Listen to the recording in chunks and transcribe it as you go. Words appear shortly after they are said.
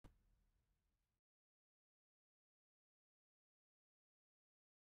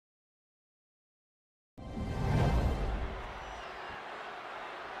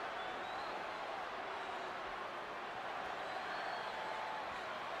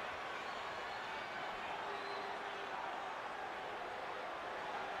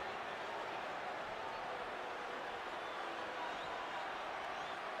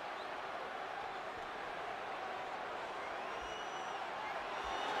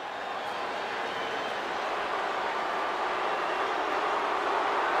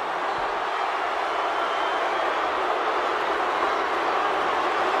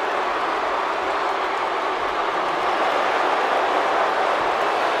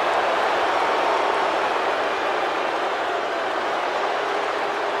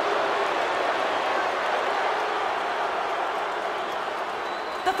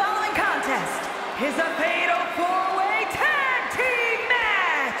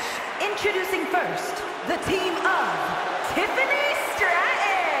Introducing first, the team of Tiffany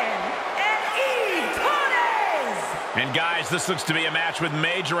Stratton and Eve Torres. And guys, this looks to be a match with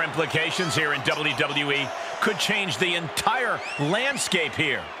major implications here in WWE. Could change the entire landscape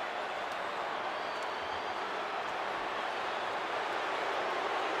here.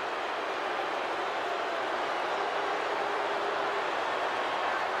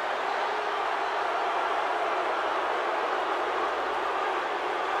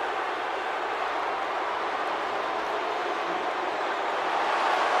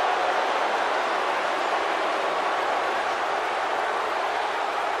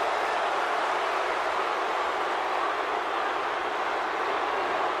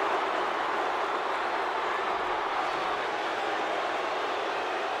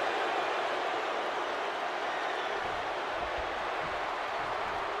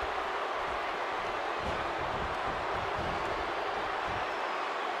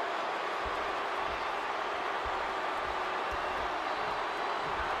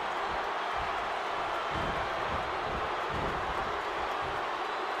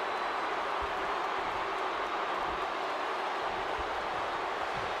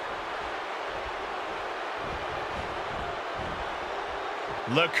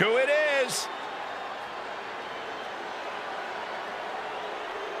 Look who it is.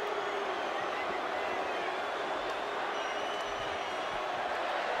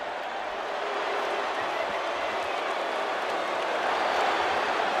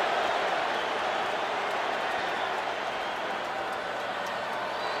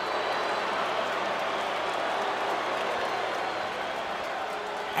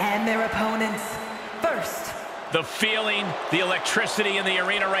 And their opponents, first. The feeling, the electricity in the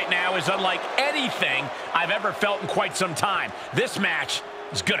arena right now is unlike anything I've ever felt in quite some time. This match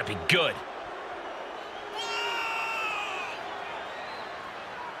is going to be good.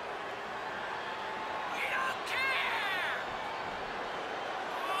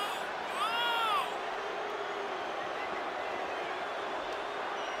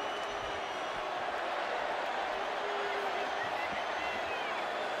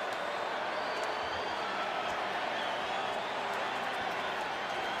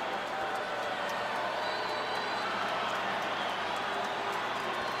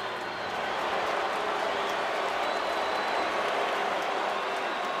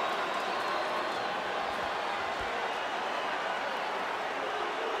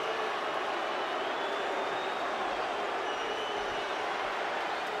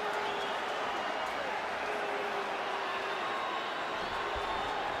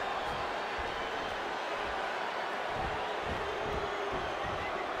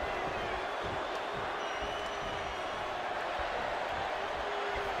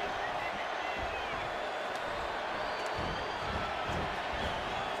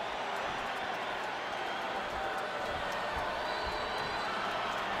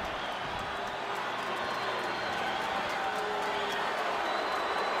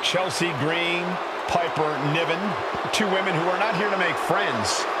 Chelsea Green, Piper Niven, two women who are not here to make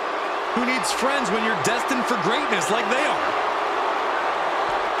friends. Who needs friends when you're destined for greatness like they are?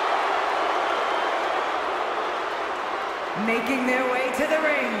 Making their way to the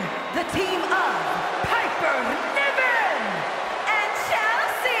ring, the team of Piper Niven and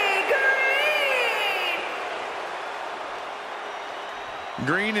Chelsea Green.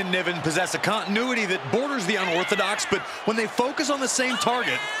 Green and Niven possess a continuity that borders the unorthodox, but when they focus on the same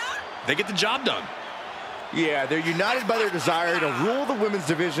target, they get the job done. Yeah, they're united by their desire to rule the women's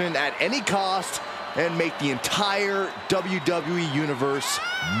division at any cost and make the entire WWE Universe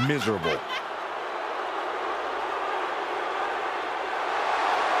miserable.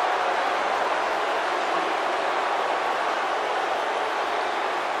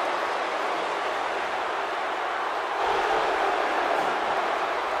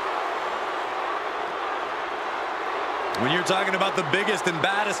 When you're talking about the biggest and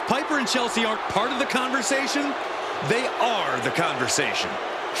baddest, Piper and Chelsea aren't part of the conversation. They are the conversation.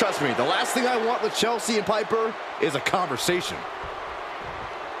 Trust me, the last thing I want with Chelsea and Piper is a conversation.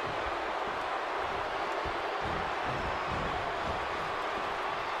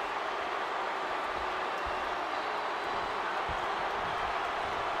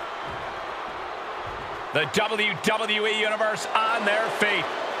 The WWE Universe on their feet.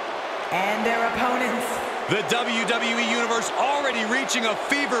 And their opponents. The WWE Universe already reaching a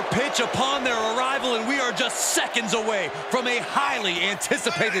fever pitch upon their arrival, and we are just seconds away from a highly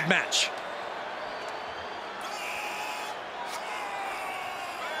anticipated match.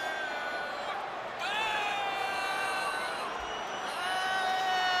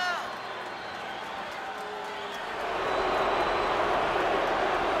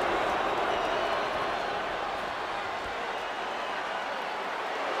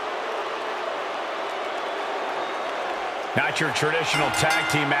 Not your traditional tag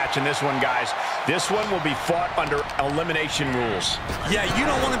team match in this one, guys. This one will be fought under elimination rules. Yeah, you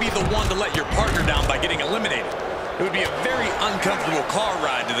don't want to be the one to let your partner down by getting eliminated. It would be a very uncomfortable car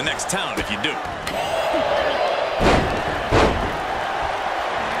ride to the next town if you do.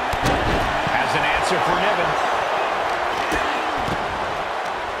 As an answer for Niven.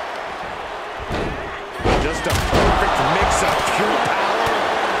 Just a perfect mix of pure power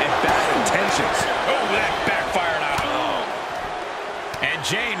and bad intentions. Oh, that backfired out. And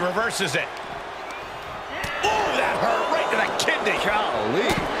Jane reverses it. Oh, that hurt right to the kidney. Golly.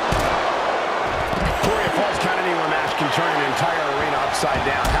 Corey, a false count anywhere match can turn an entire arena upside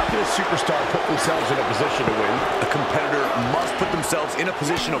down. How can a superstar put themselves in a position to win? A competitor must put themselves in a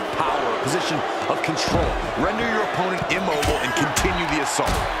position of power, a position of control. Render your opponent immobile and continue the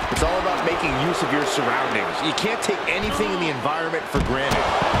assault. It's all about making use of your surroundings. You can't take anything in the environment for granted.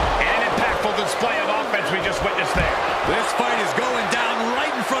 And an impactful display of offense we just witnessed there. This fight is going down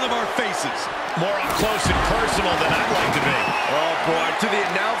right in front of our faces. More up close and personal than I'd like to be. Oh, boy, to the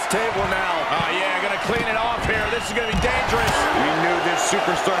announce table now. Oh, yeah, gonna clean it off here. This is gonna be dangerous. We knew this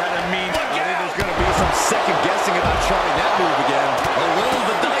superstar had a mean. I think there's going to be some second guessing about trying that move again. A roll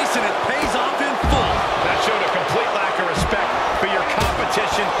of the dice and it pays off in full. That showed a complete lack of respect for your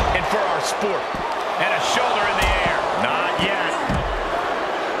competition and for our sport. And a shoulder in the air. Not yet.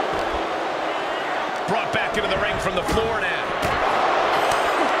 Brought back into the ring from the floor now.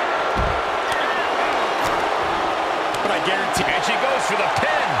 But I guarantee. And she goes for the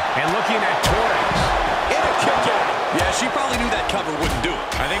pin. And looking at Torres. In a kick out. Yeah, she probably knew that cover wouldn't do it.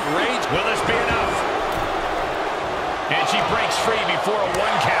 I think Rage, will this be enough? And she breaks free before a 1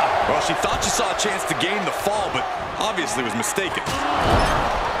 count. Well, she thought she saw a chance to gain the fall, but obviously was mistaken.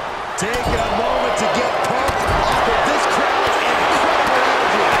 Taking a moment to get pumped off of this crowd's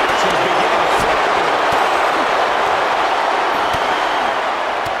incredible energy. She's beginning to flatter.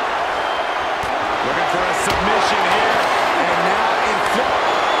 Looking for a submission here. And now in front.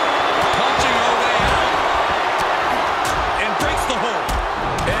 Punching her way out. And breaks the hold.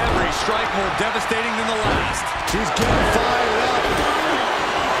 Every strike more devastating than the last. She's getting fired up.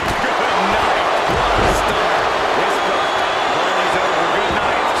 Good night. What a start. This party's over. Good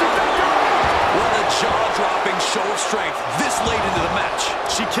night. What a jaw-dropping show of strength this late into the match.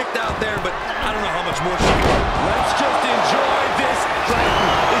 She kicked out there, but I don't know how much more she can do. Let's just enjoy this. Triton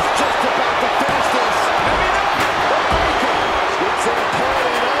is just about to finish this. It's a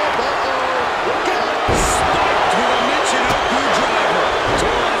party up. Look out. Spiked with a Michinoku driver.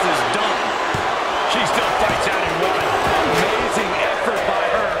 Torres is done. She still fights out in 1. Amazing effort by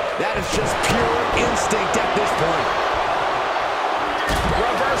her. That is just pure instinct at this point.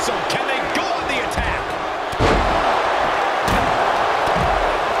 Reversal. Can they go on the attack?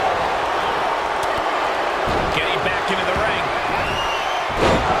 Getting back into the ring.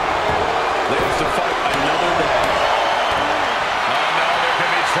 Lives to fight another day. Oh, no, there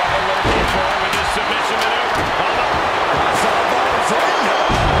could be trouble lurking for her with this submission maneuver. Oh, no.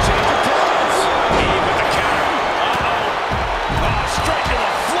 Change of plans. Eve with the counter. Uh-oh. Oh, straight to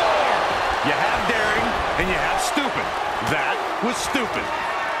the floor. You have daring, and you have stupid. That was stupid.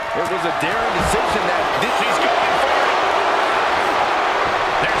 It was a daring decision that She's going for it.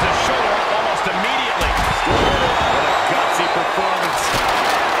 There's a shoulder up almost immediately. What a gutsy performance.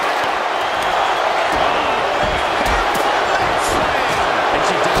 and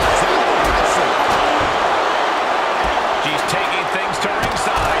she does exactly wrestling. She's taking things to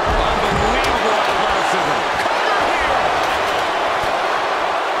ringside. Unbelievable athleticism.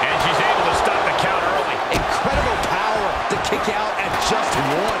 And she's able to stop the count early. Incredible power to kick out at just 1.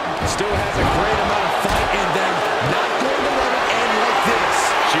 Still has a great amount of fight in them. Not going to let it end like this.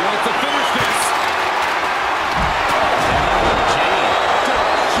 She wants to finish this. Jane.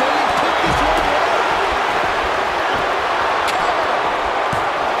 Jane put this one away.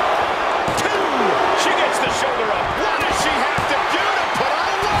 2. She gets the shoulder up. What does she have to do to put her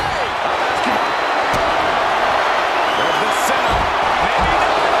away? There's the setup. Maybe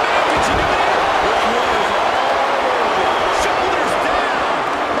not. Did she do it? This one is all over. Shoulders down.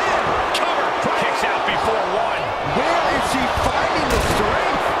 Pin. Cover. Kicks out before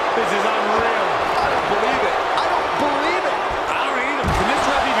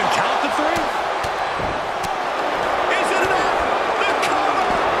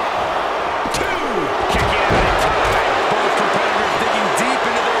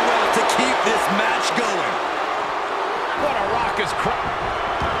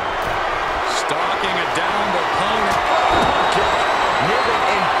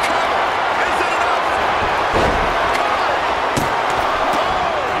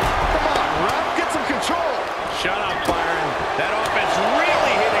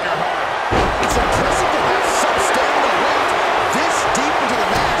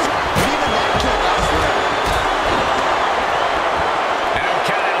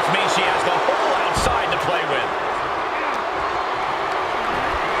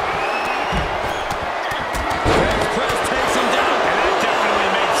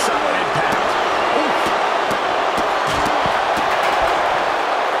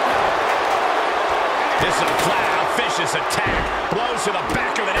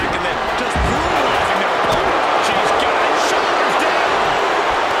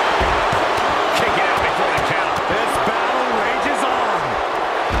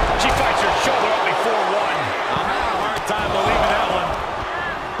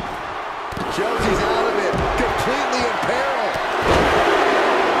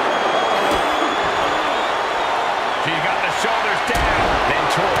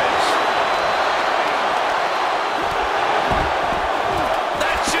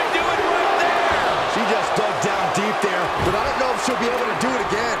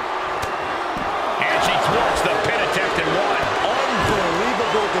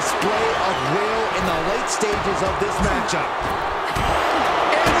of will in the late stages of this matchup.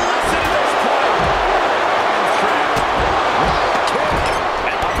 And listen to this point. Right kick.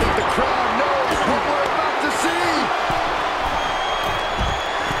 I think the crowd knows what we're about to see.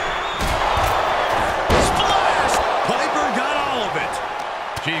 Splash! Piper got all of it.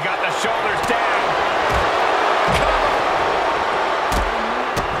 She got the shoulders down.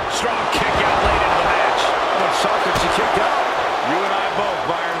 Strong kick out late into the match. I'm shocked that she kicked out. You and I both,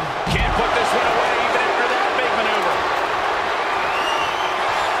 Byron. Can't put this one away even after that big maneuver.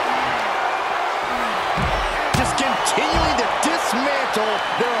 Just continuing to dismantle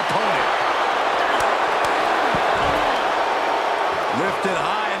their opponent. Lifted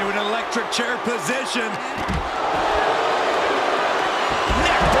high into an electric chair position.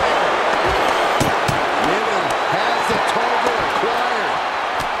 Neckbreaker. Niven has the target acquired.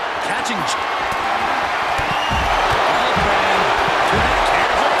 Catching.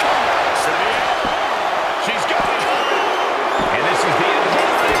 She's going. And this is the end of the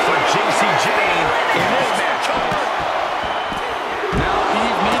line for JC Jane in this match. Now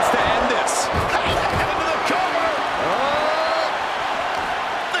Eve needs to end this. Into the cover.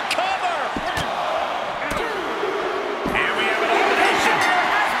 The cover. And we have an elimination.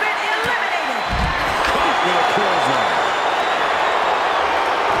 Has been eliminated. Caught with a clothesline.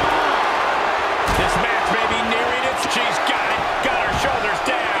 This match may be nearing its. She's got it. Got her shoulders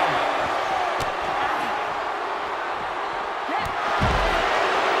down.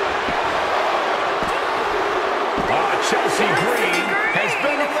 Chelsea Green has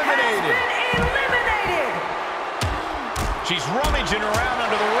been eliminated. She's rummaging around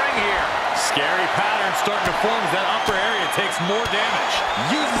under the ring here. Scary pattern starting to form as that upper area takes more damage.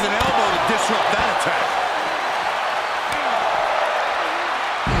 Uses an elbow to disrupt that attack.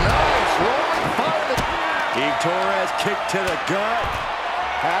 Nice rolling fire. Eve Torres kicked to the gut.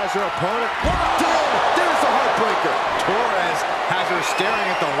 Has her opponent locked in. There's the heartbreaker. Torres has her staring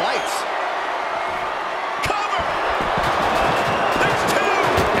at the lights. Cover! There's two!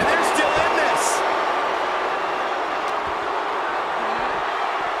 And they're still in this.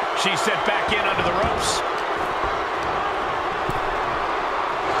 She's set back in under the ropes.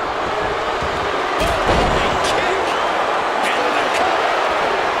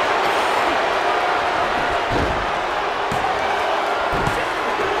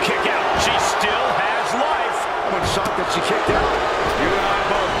 Shocked that she kicked out. You and I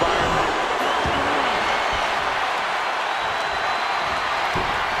both, Byron.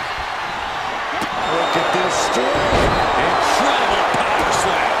 Look at this strength. Incredible power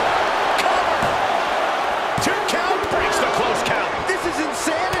slam. Cover! 2 count breaks the close count. This is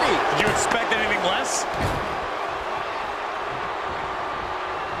insanity. Did you expect anything less?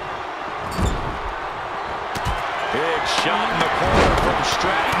 Big shot in the corner from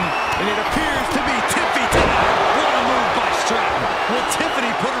Stratton, and it appears to be Tiffy time. What a move by Stratton. Will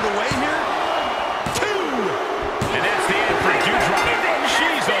Tiffany put it away here? 2! And that's the end for Dewdrop.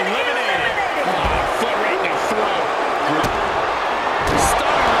 She's eliminated. Foot right in the throat.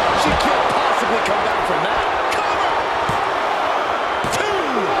 Stunner. She can't possibly come back from that. Cover! 2!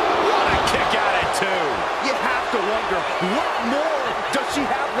 What a kick out at 2. You have to wonder, what more does she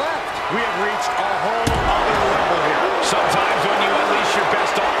have left? We have reached a whole other level here. Sometimes when you unleash your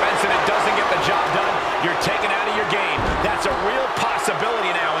best offense and it doesn't get the job done, you're taken out of your game. That's a real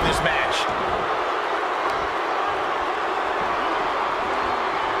possibility now in this match.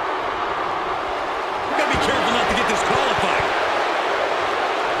 We've got to be careful not to get disqualified.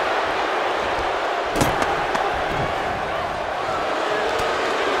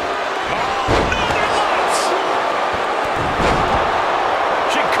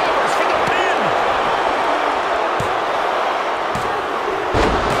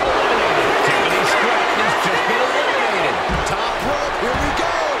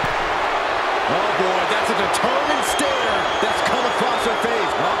 Determined stare that's come across her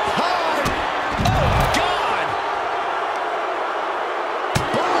face. Up high. Oh, God!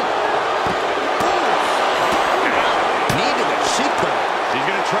 Boom. Ooh. Knee to the cheekbone. She's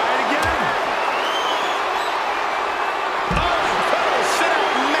going to try it again. Oh, incredible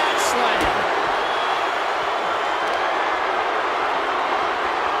sit-out mat slam.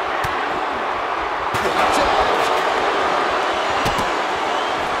 Watch out.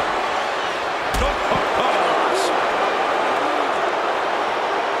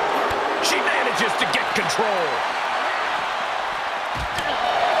 Just to get control.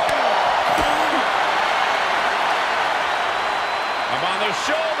 Up on those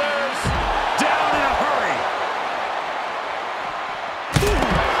shoulders. Down in a hurry.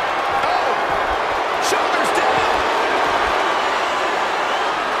 Oh! Shoulders down.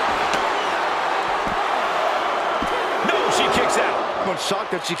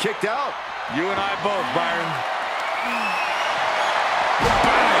 shocked that she kicked out. You and I both, Byron.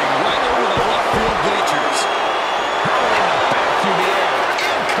 Bang! Right over the left field bleachers. Hurling the bat through the air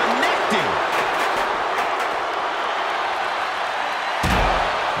and connecting.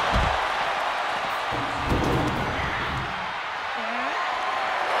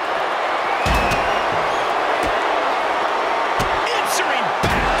 Answering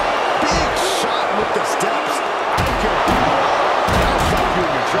back. Big shot with the steps. I don't care who you are. That'll stop you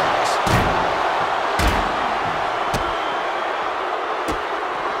in your tracks.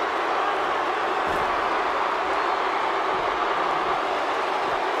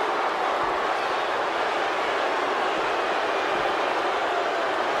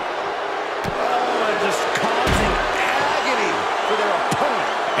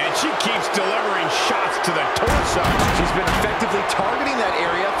 She keeps delivering shots to the torso. She's been effectively targeting that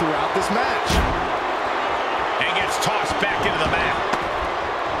area throughout this match. And gets tossed back into the mat.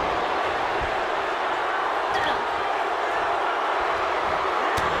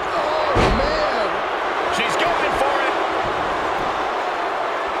 Oh, man. She's going for it.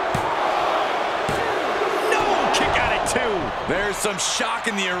 No, kick out at 2. There's some shock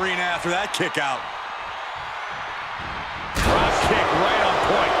in the arena after that kick out. Drop kick right on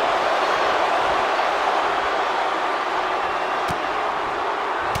point.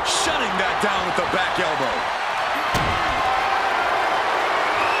 Shutting that down with the back elbow.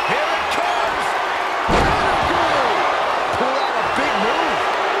 Here it comes. Pull out a big move.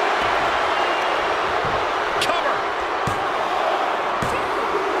 Cover.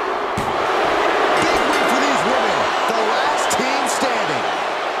 Big win for these women. The last team standing.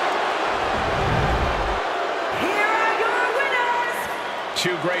 Here are your winners.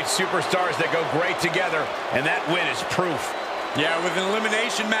 Two great superstars that go great together, and that win is proof. Yeah, with an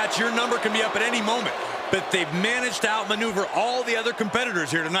elimination match, your number can be up at any moment. But they've managed to outmaneuver all the other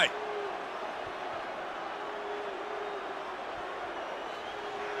competitors here tonight.